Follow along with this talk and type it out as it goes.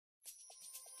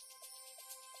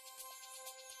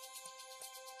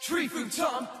Tree Food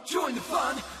Tom, join the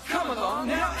fun. Come along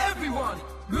now, everyone.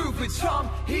 Move with Tom,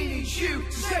 he needs you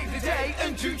to save the day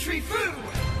and do tree food.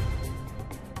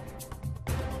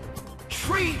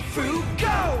 Tree Food,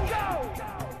 go!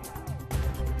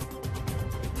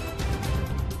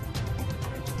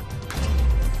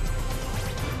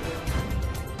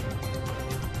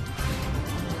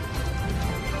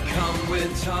 Come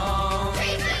with Tom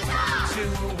to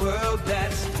a world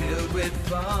that's filled with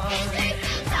fun.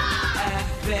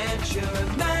 Adventure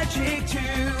and magic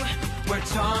too, where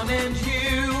Tom and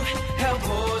you help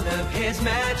all of his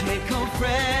magical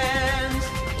friends.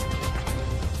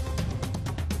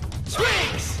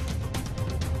 Twigs!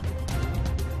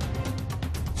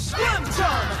 Swim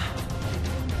Tom!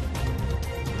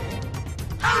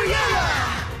 Oh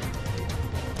yeah!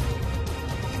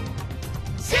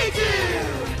 See-do!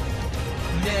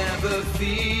 Never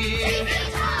fear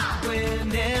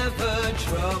whenever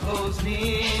trouble's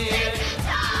near.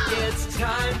 It's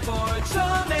time for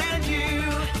Tom and you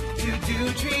to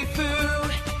do tree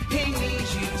food. He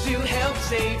needs you to help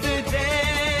save the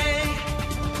day.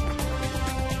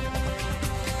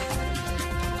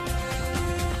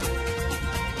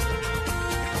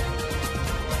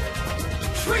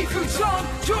 Tree Food Tom,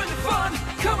 join the fun.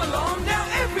 Come along now,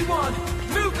 everyone.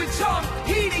 Move with Tom,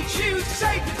 he needs you to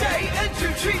save the day and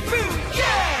do tree food.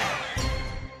 Yeah!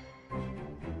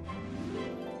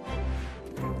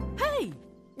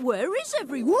 Where is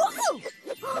everyone?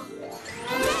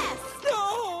 Yes!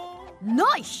 Oh.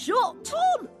 Nice shot,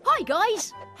 Tom! Hi,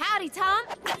 guys! Howdy, Tom.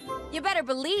 You better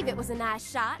believe it was a nice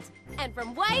shot. And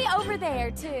from way over there,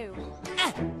 too.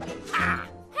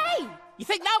 Hey! You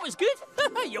think that was good?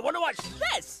 You want to watch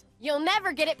this? You'll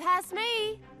never get it past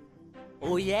me.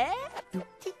 Oh, yeah?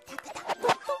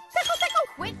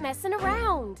 Quit messing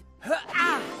around.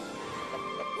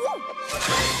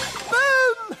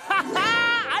 Boom!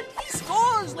 And he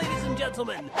scores, ladies and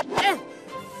gentlemen.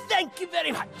 Thank you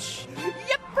very much.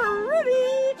 You're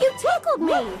pretty. You tickled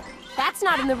me. That's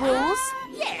not in the rules.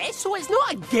 Yeah, so it's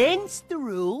not against the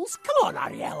rules. Come on,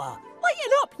 Ariella.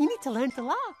 Lighten up. You need to learn to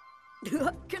laugh.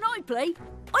 Can I play?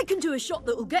 I can do a shot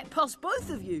that will get past both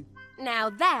of you. Now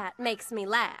that makes me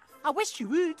laugh. I wish you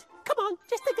would. Come on,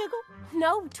 just a giggle.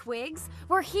 No, Twigs.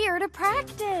 We're here to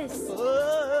practice.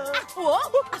 What?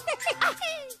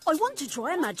 I want to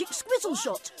try a magic squizzle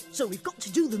shot, so we've got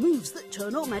to do the moves that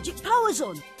turn our magic powers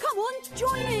on. Come on,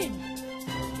 join in.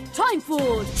 Time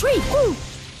for Tree Food.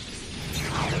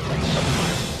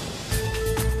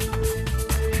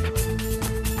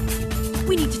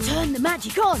 We need to turn the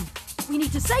magic on. We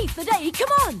need to save the day.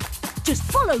 Come on. Just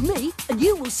follow me, and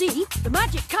you will see the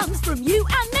magic comes from you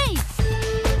and me.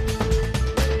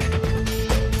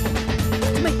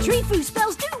 To make tree food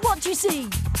spells do what you see.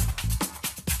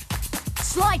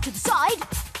 Slide to the side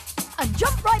and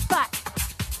jump right back.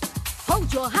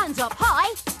 Hold your hands up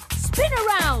high, spin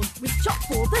around with chop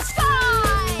for the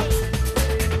sky.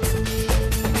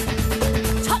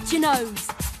 Touch your nose.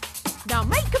 Now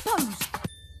make a pose.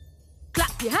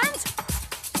 Clap your hands,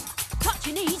 touch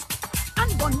your knees,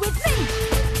 and one with me.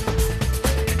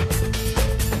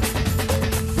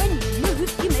 When you move,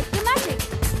 you make the magic.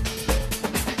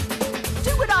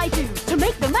 Do what I do to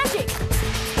make the magic.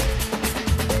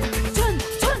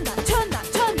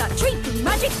 Turn that tree food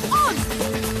magic on.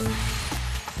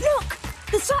 Look,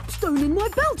 the sapstone in my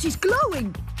belt is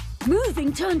glowing.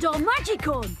 Moving turned our magic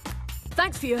on.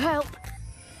 Thanks for your help.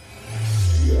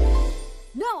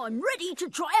 Now I'm ready to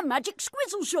try a magic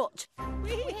squizzle shot.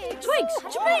 Twigs,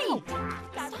 to me!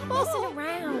 Stop messing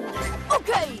around.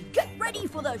 Okay, get ready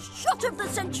for the shot of the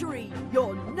century.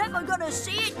 You're never gonna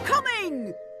see it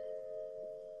coming.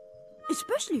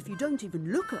 Especially if you don't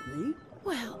even look at me.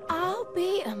 Well, I'll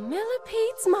be a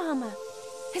millipede's mama.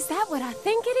 Is that what I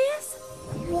think it is?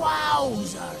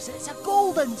 Wowzers, it's a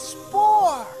golden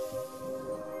spore.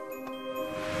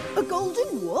 A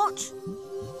golden what?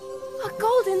 A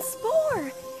golden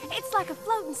spore. It's like a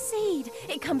floating seed.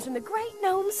 It comes from the great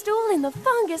gnome stool in the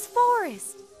fungus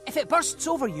forest. If it bursts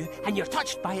over you and you're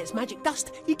touched by its magic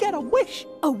dust, you get a wish.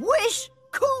 A wish?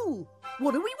 Cool.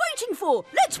 What are we waiting for?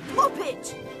 Let's pop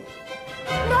it.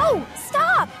 No,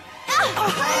 stop.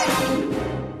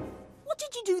 What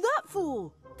did you do that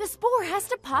for? The spore has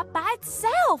to pop by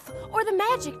itself, or the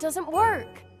magic doesn't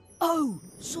work. Oh,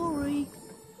 sorry.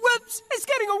 Whoops, it's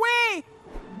getting away.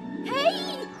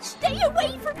 Hey, stay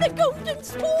away from the golden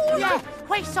spore. Yeah,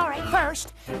 we saw it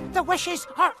first. The wishes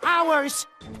are ours.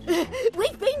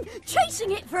 We've been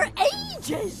chasing it for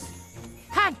ages.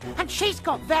 And she's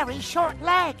got very short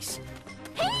legs.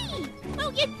 Hey, Oh,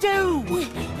 you do.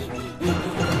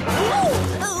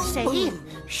 See?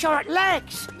 Short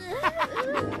legs.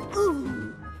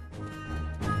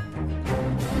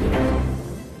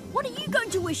 what are you going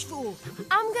to wish for?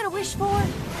 I'm gonna wish for...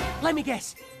 Let me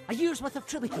guess. A year's worth of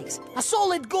trilly cakes, a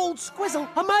solid gold squizzle,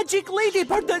 a magic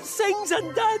ladybird that sings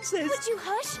and dances. Would you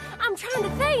hush? I'm trying to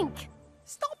think.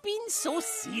 Stop being so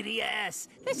serious.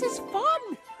 This is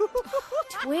fun.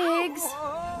 Twigs.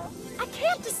 I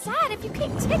can't decide if you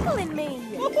keep tickling me.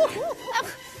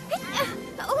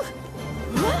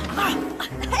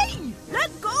 Hey,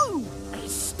 let go!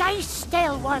 Stay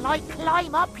still while I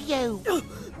climb up you.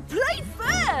 Play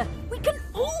fair! We can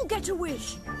all get a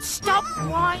wish! Stop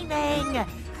whining.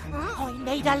 I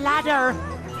need a ladder.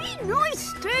 Be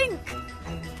nice, Stink!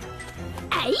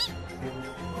 Eh?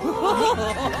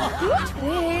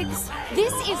 Twigs,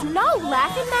 this is no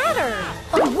laughing matter.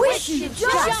 I wish you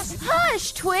Just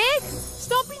hush, Twigs.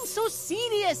 Stop being so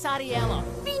serious, Ariella.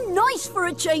 Be nice for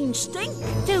a change, Stink!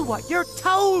 Do what you're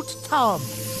told, Tom.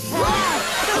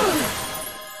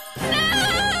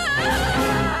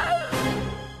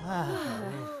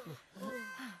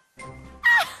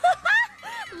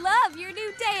 Love your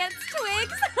new dance,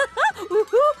 Twigs.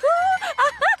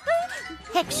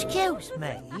 Excuse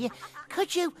me.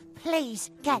 Could you please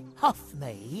get off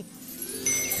me?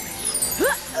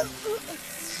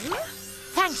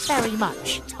 Thanks very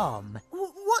much, Tom.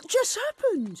 What just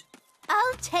happened?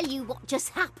 I'll tell you what just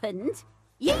happened.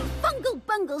 You fungal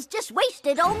bungles just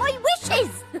wasted all my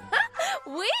wishes.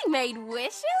 We made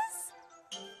wishes?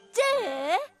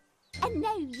 Duh. And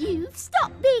now you've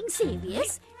stopped being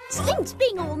serious. Stink's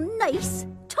being all nice.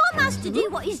 Tom has to do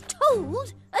what he's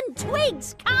told, and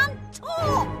Twigs can't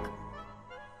talk.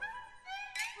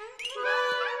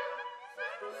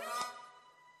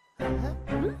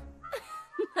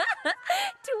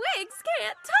 Twigs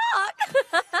can't talk.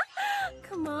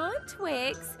 Come on,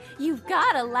 Twigs. You've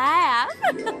got to laugh.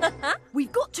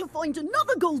 We've got to find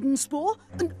another golden spore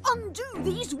and undo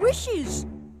these wishes.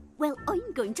 Well,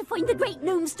 I'm going to find the great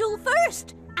gnome stool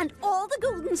first, and all the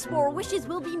golden spore wishes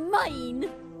will be mine.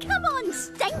 Come on,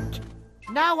 Stink.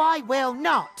 No, I will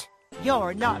not.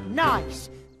 You're not nice.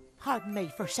 Pardon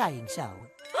me for saying so.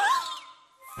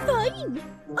 Fine.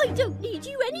 I don't need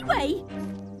you anyway.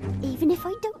 Even if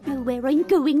I don't know where I'm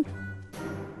going.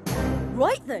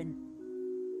 Right then.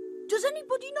 Does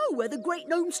anybody know where the great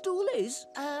gnome stool is?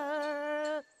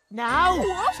 No.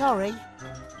 What? Sorry.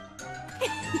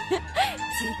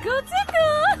 Tickle,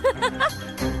 tickle.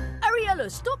 Ariella,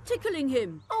 stop tickling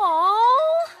him.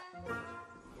 Aww.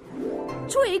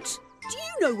 Twigs, do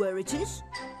you know where it is?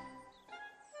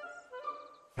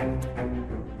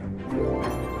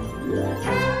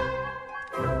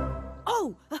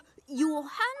 Oh, your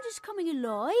hand is coming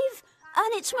alive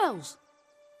and it smells.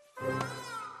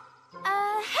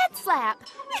 Head slap.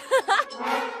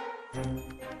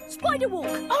 Spider walk.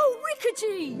 Oh,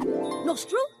 Rickety.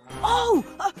 Nostril. Oh,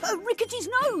 Rickety's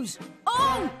nose.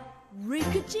 Oh,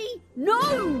 Rickety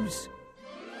nose.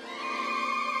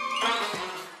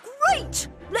 Great.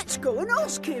 Let's go and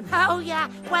ask him. Oh, yeah.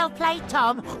 Well played,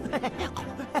 Tom.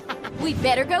 We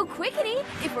better go quickety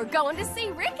if we're going to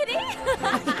see Rickety.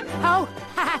 Oh,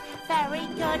 very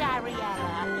good,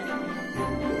 Ariella.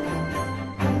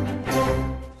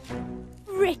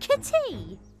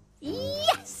 Rickety.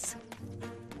 Yes.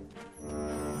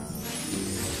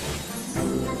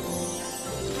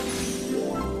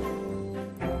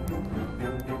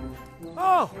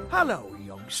 Oh, hello,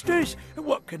 youngsters.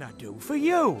 What can I do for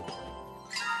you?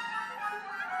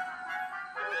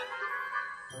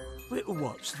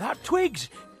 What's that, Twigs?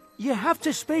 You have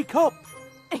to speak up.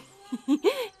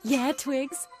 Yeah,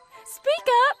 Twigs. Speak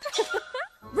up.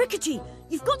 Rickety,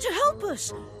 you've got to help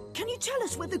us. Can you tell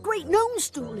us where the great gnome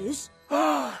stool is?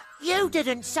 You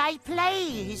didn't say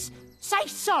please. Say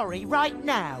sorry right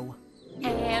now.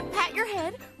 And pat your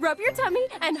head, rub your tummy,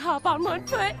 and hop on one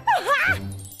foot.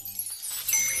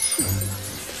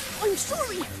 I'm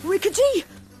sorry, Rickety.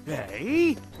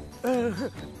 Hey?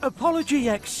 Apology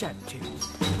accepted.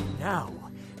 Now,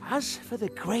 as for the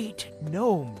great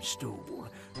gnome stool...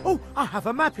 Oh, I have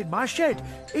a map in my shed.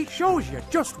 It shows you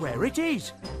just where it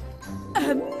is.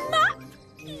 A map?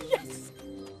 Yes.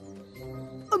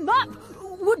 A map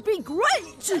would be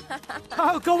great.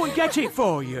 I'll go and get it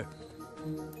for you.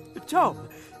 Tom,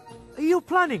 are you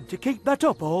planning to keep that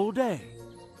up all day?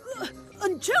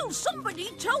 Until somebody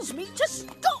tells me to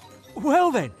stop.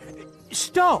 Well then,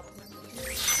 stop.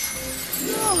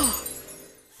 Oh,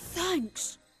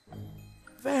 thanks.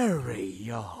 Very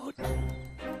odd.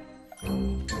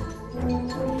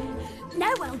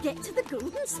 Now I'll get to the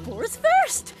golden spores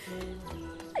first.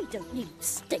 I don't need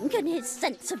Stink and his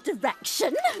sense of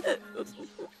direction.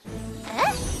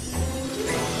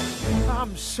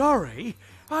 I'm sorry.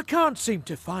 I can't seem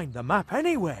to find the map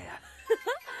anywhere.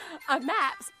 A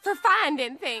map's for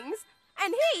finding things.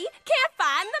 and he can't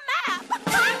find the map.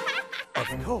 Of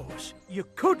course, you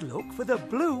could look for the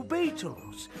blue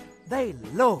beetles. They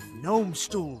love gnome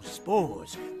stool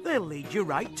spores. They'll lead you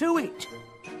right to it.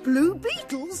 Blue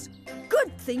beetles?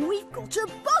 Good thing we've got a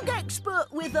bug expert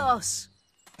with us.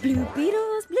 Blue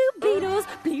beetles, bleep bloodles,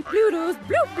 blue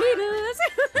beetles.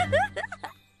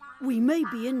 We may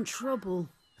be in trouble.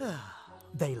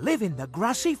 They live in the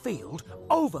grassy field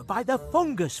over by the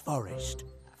fungus forest.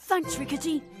 Thanks,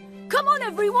 Rickety. Come on,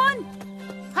 everyone.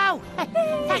 Oh,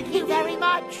 thank you very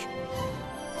much.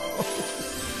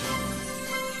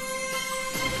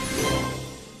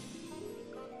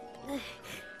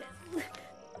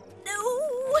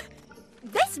 No!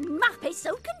 This map is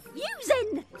so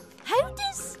confusing. How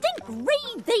does Stink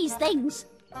read these things?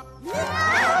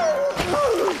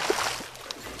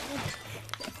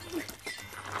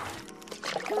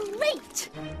 Great!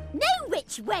 Now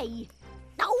which way?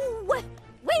 Oh,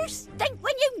 where's Stink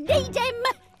when you need him?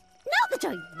 Not that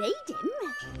I need him.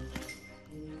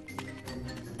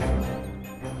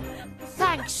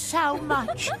 Thanks so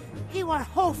much. You are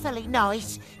awfully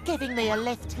nice, giving me a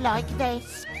lift like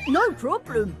this. No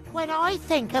problem. When I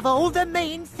think of all the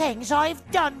mean things I've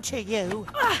done to you,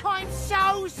 I'm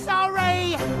so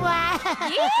sorry.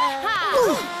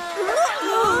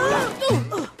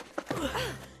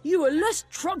 You were less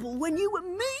trouble when you were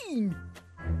mean.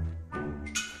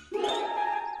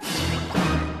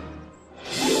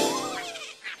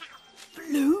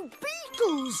 Blue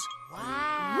beetles.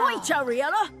 Wow. Right,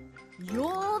 Ariella.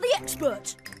 You're the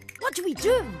expert. What do we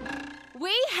do?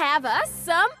 We have us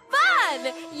some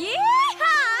fun!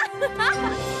 Yeehaw!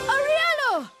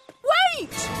 Ariella!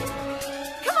 Wait!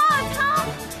 Come on, Tom!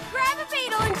 Grab a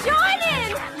beetle and join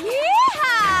in!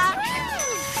 Yeehaw!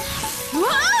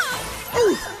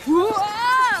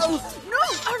 Wow! No,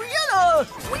 Ariella!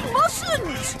 We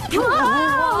mustn't!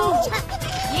 Whoa!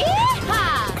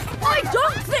 Yeehaw! I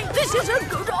don't think this is a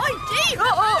good idea!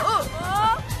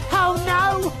 Oh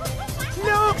no!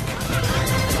 Look!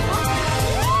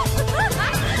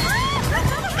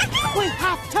 We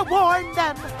have to warn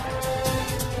them!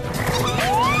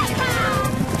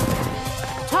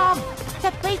 Tom,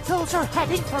 the beetles are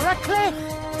heading for a cliff!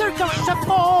 They're going to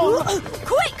fall!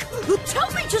 Quick!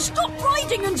 Tell me to stop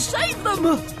riding and save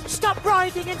them! Stop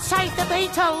riding and save the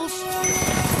beetles!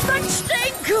 Thanks,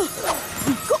 Stink!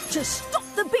 We've got to stop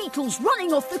the beetles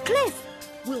running off the cliff!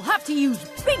 We'll have to use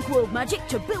big world magic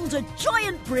to build a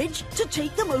giant bridge to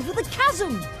take them over the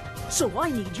chasm. So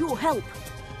I need your help.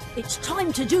 It's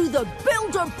time to do the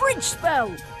Build a Bridge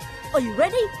spell. Are you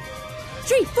ready?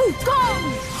 3, 4,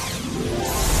 go!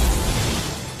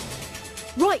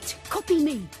 Right, copy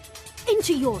me.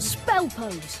 Into your spell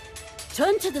pose.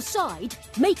 Turn to the side,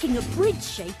 making a bridge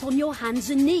shape on your hands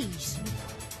and knees.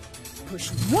 Push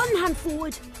one hand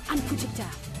forward and put it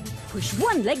down. Push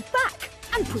one leg back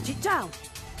and put it down.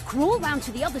 Crawl round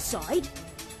to the other side.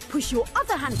 Push your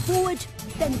other hand forward,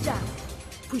 then down.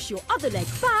 Push your other leg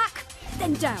back,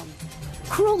 then down.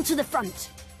 Crawl to the front.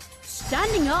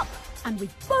 Standing up and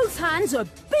with both hands a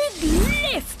big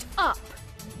lift up.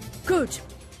 Good.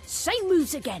 Same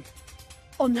moves again.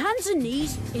 On hands and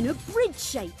knees in a bridge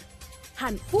shape.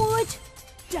 Hand forward,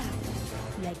 down.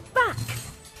 Leg back,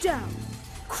 down.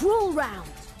 Crawl round.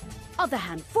 Other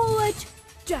hand forward,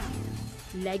 down.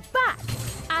 Leg back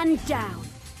and down.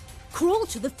 Crawl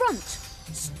to the front.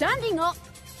 Standing up,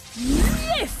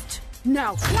 lift.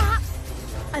 Now clap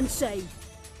and say,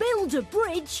 build a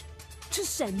bridge to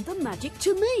send the magic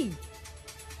to me.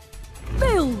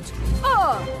 Build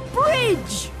a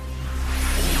bridge!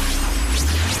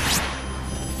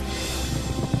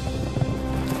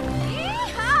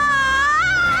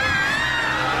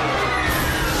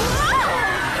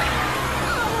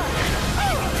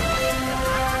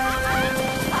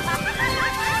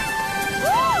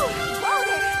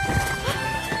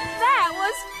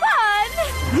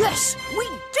 Yes, we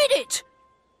did it!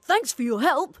 Thanks for your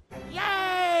help.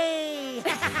 Yay!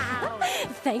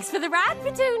 Thanks for the ride,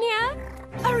 Petunia.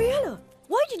 Ariella,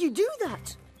 why did you do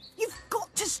that? You've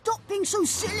got to stop being so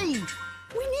silly.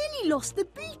 We nearly lost the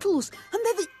beetles, and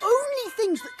they're the only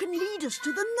things that can lead us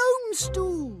to the gnome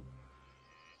stool.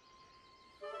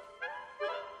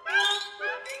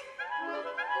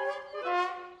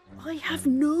 I have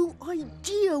no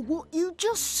idea what you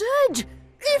just said.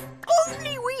 If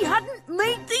only we hadn't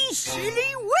made these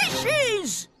silly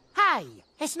wishes! Hey,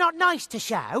 it's not nice to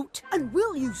shout. And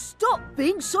will you stop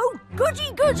being so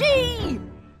goody-goody?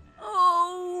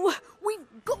 Oh, we've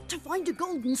got to find a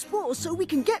golden spore so we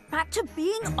can get back to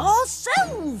being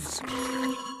ourselves.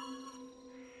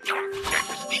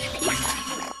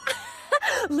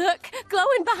 Look,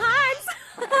 glowing behinds.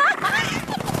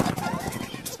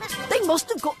 They They must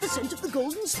have got the scent of the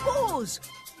golden spores.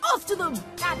 After them!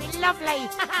 That'd be lovely.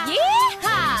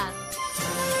 Yeehaw!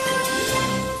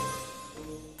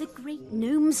 The great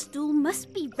gnome stool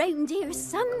must be round here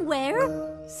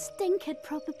somewhere. Stink'd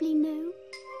probably know.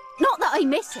 Not that I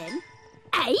miss him.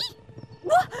 Eh?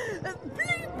 What?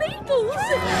 Blue beetles!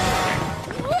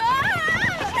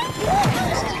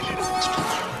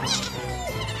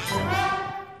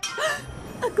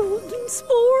 A golden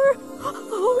spore!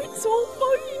 Oh, it's all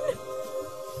mine!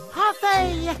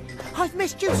 Puffy, I've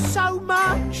missed you so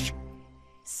much.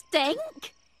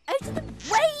 Stink? Out of the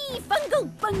way, Fungal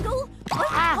Bungle!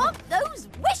 I want those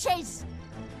wishes!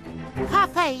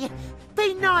 Puffy,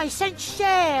 be nice and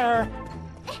share.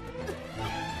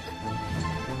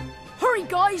 Hurry,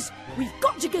 guys! We've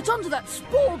got to get onto that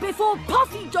spore before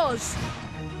Puffy does!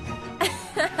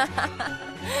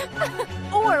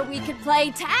 Or we could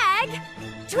play tag.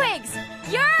 Twigs,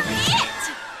 you're it!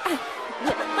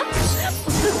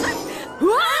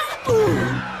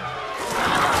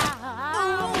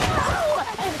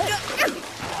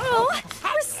 Oh,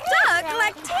 we're stuck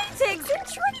like Tay-Tigs and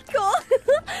Treacle.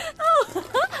 Oh,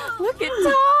 look at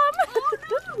Tom.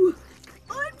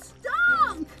 I'm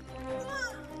stuck!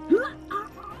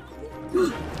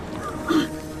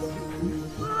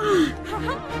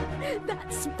 That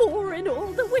spore and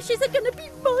all the wishes are gonna be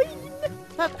mine!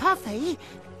 But Puffy,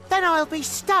 then I'll be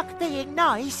stuck being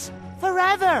nice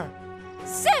forever.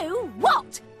 So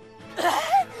what?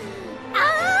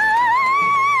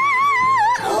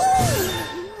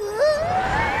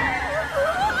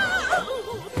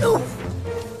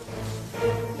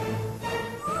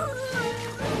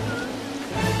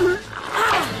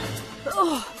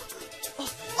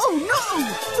 Oh no!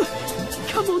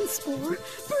 Come on, Spore.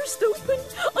 Burst open.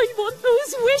 I want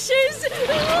those wishes.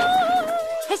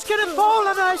 It's gonna fall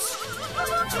on us.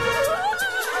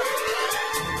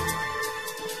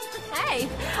 Hey,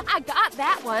 I got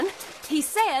that one. He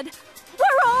said,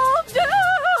 we're all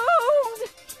doomed!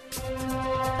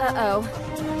 Uh-oh.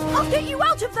 I'll get you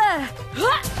out of there.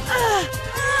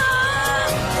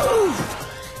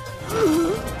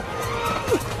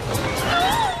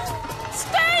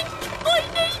 Stank! I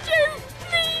need you!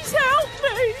 Please help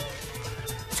me!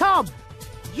 Tom,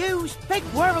 use big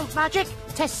world magic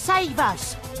to save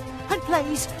us. And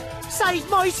please, save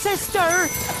my sister.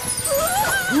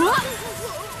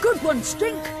 Good one,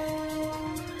 Stink.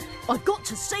 I've got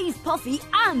to save Puffy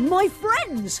and my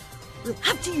friends. We'll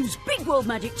have to use big world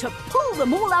magic to pull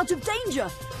them all out of danger.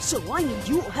 So I need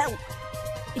your help.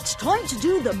 It's time to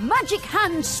do the magic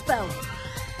hand spell.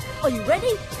 Are you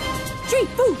ready? 3,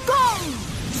 4, go!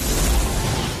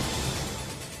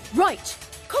 Right,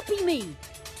 copy me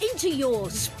into your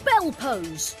spell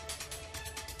pose.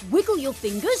 Wiggle your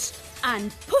fingers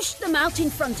and push them out in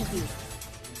front of you.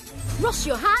 Cross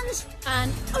your hands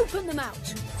and open them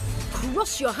out.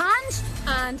 Cross your hands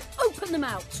and open them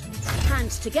out.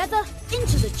 Hands together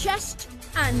into the chest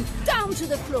and down to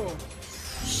the floor.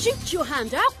 Shoot your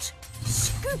hand out,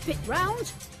 scoop it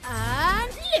round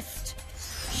and lift.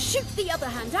 Shoot the other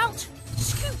hand out,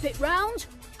 scoop it round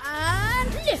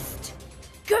and lift.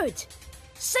 Good.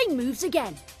 Same moves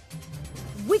again.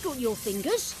 Wiggle your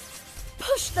fingers,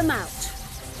 push them out.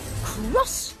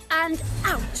 Cross and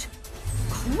out.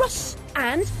 Cross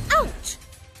and out.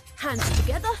 Hands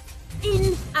together,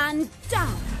 in and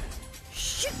down.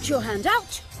 Shoot your hand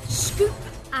out, scoop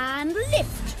and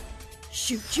lift.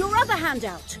 Shoot your other hand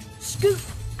out, scoop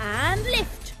and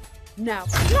lift. Now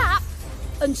clap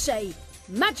and say,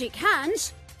 magic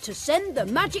hands to send the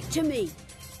magic to me.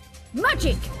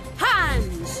 Magic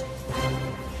hands!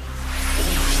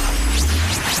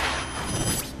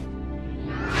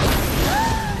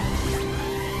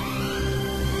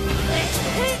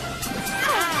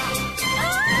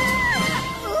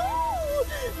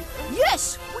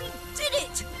 Yes, we did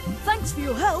it! Thanks for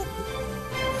your help.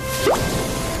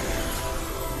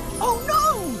 Oh no!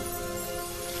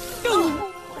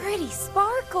 Pretty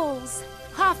sparkles.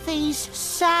 Puffy's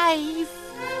safe.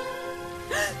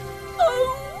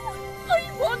 Oh,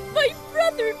 I want my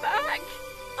brother back.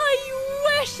 I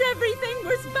wish everything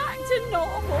was back to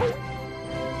normal.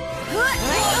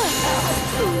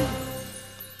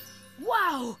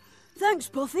 Wow! Thanks,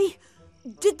 Puffy.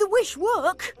 Did the wish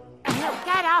work?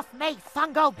 Get off me,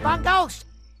 fungal bungles!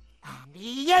 And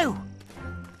you!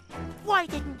 Why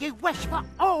didn't you wish for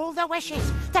all the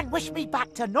wishes, then wish me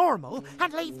back to normal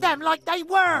and leave them like they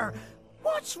were?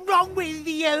 What's wrong with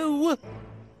you?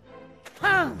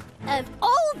 Huh? Of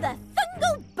all the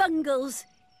fungal bungles,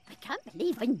 I can't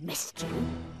believe I missed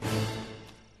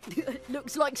you.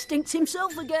 Looks like Stinks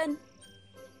himself again.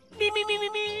 Me.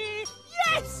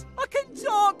 Yes, I can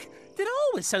talk. did it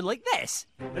always sound like this?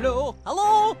 Hello?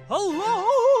 Hello? Hello?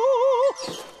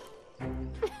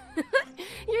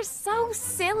 You're so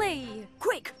silly.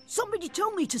 Quick, somebody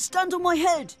tell me to stand on my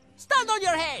head. Stand on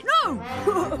your head!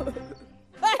 No!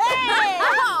 Hey!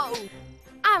 Ow!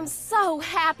 I'm so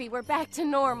happy we're back to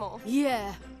normal.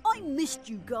 Yeah, I missed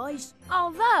you guys.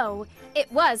 Although,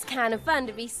 it was kind of fun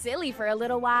to be silly for a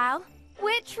little while.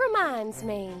 Which reminds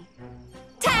me.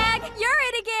 Tag, you're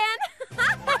it again!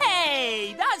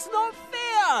 Hey, that's not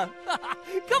fair!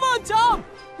 Come on, Tom!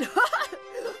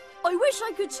 I wish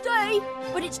I could stay,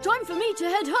 but it's time for me to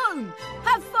head home.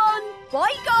 Have fun.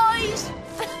 Bye, guys.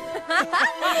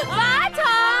 Bye,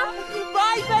 Tom!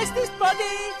 Bye, bestest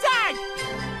buddy! Tag!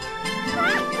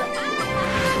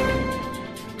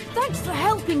 Thanks for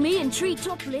helping me in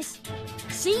Treetopolis.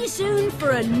 See you soon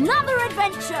for another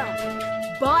adventure.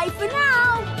 Bye for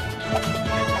now.